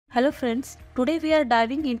Hello friends, today we are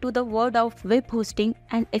diving into the world of web hosting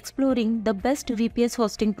and exploring the best VPS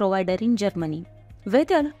hosting provider in Germany.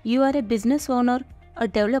 Whether you are a business owner, a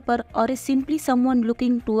developer or simply someone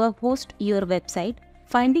looking to host your website,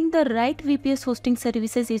 finding the right VPS hosting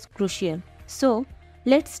services is crucial. So,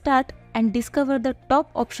 let's start and discover the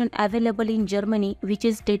top option available in Germany, which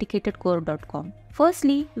is dedicatedcore.com.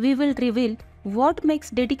 Firstly, we will reveal what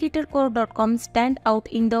makes dedicatedcore.com stand out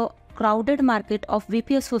in the crowded market of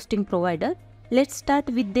VPS hosting provider. Let's start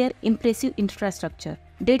with their impressive infrastructure.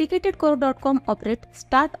 Dedicatedcore.com operates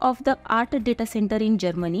state-of-the-art data center in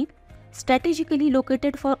Germany, strategically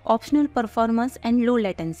located for optional performance and low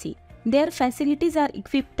latency. Their facilities are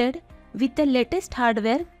equipped with the latest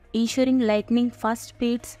hardware, ensuring lightning fast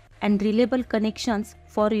speeds and reliable connections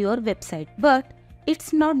for your website. But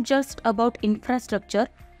it's not just about infrastructure.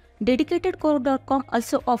 Dedicatedcore.com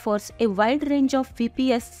also offers a wide range of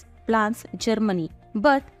VPS plans Germany.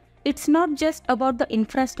 But it's not just about the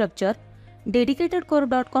infrastructure.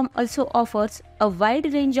 Dedicatedcore.com also offers a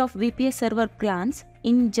wide range of VPS server plans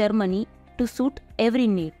in Germany to suit every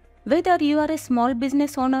need. Whether you are a small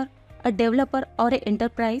business owner, a developer or an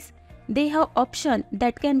enterprise, they have options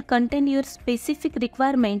that can contain your specific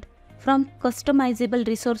requirement, from customizable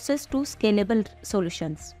resources to scalable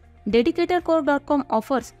solutions. Dedicatedcore.com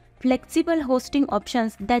offers flexible hosting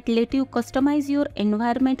options that let you customize your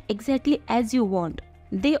environment exactly as you want.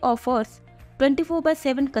 They offer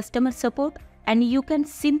 24/7 customer support, and you can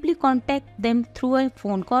simply contact them through a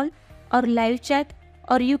phone call or live chat,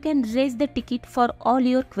 or you can raise the ticket for all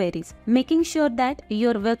your queries, making sure that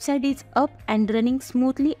your website is up and running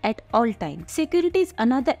smoothly at all times. Security is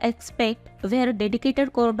another aspect where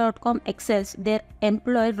Dedicatedcore.com excels. They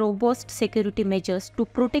employ robust security measures to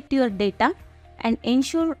protect your data and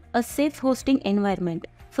ensure a safe hosting environment.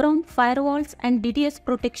 From firewalls and DDoS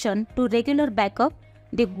protection to regular backup,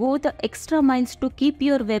 they go the extra miles to keep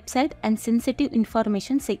your website and sensitive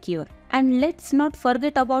information secure. And let's not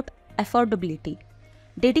forget about affordability.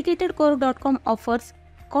 Dedicatedcore.com offers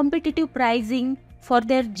competitive pricing for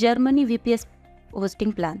their Germany VPS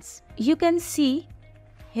hosting plans. You can see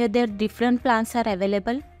here their different plans are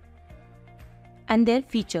available and their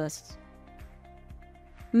features,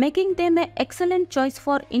 making them an excellent choice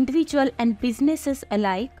for individual and businesses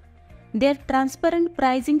alike. Their transparent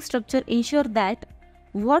pricing structure ensures that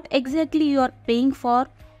what exactly you are paying for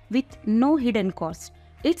with no hidden cost.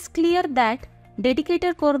 It's clear that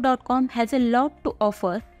Dedicatedcore.com has a lot to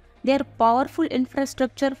offer. Their powerful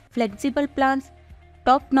infrastructure, flexible plans,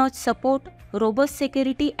 top-notch support, robust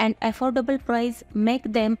security and affordable price make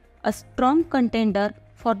them a strong contender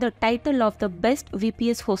for the title of the best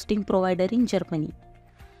VPS hosting provider in Germany.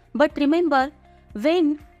 But remember,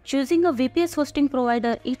 when choosing a VPS hosting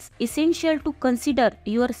provider, it's essential to consider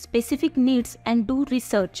your specific needs and do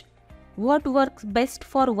research. What works best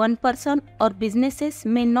for one person or businesses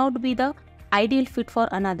may not be the ideal fit for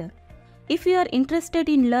another. If you are interested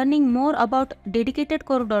in learning more about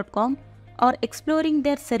Dedicatedcore.com or exploring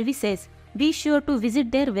their services, be sure to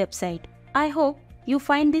visit their website. I hope you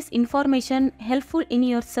find this information helpful in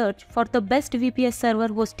your search for the best VPS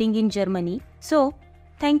server hosting in Germany. So,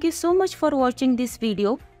 thank you so much for watching this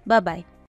video. Bye bye.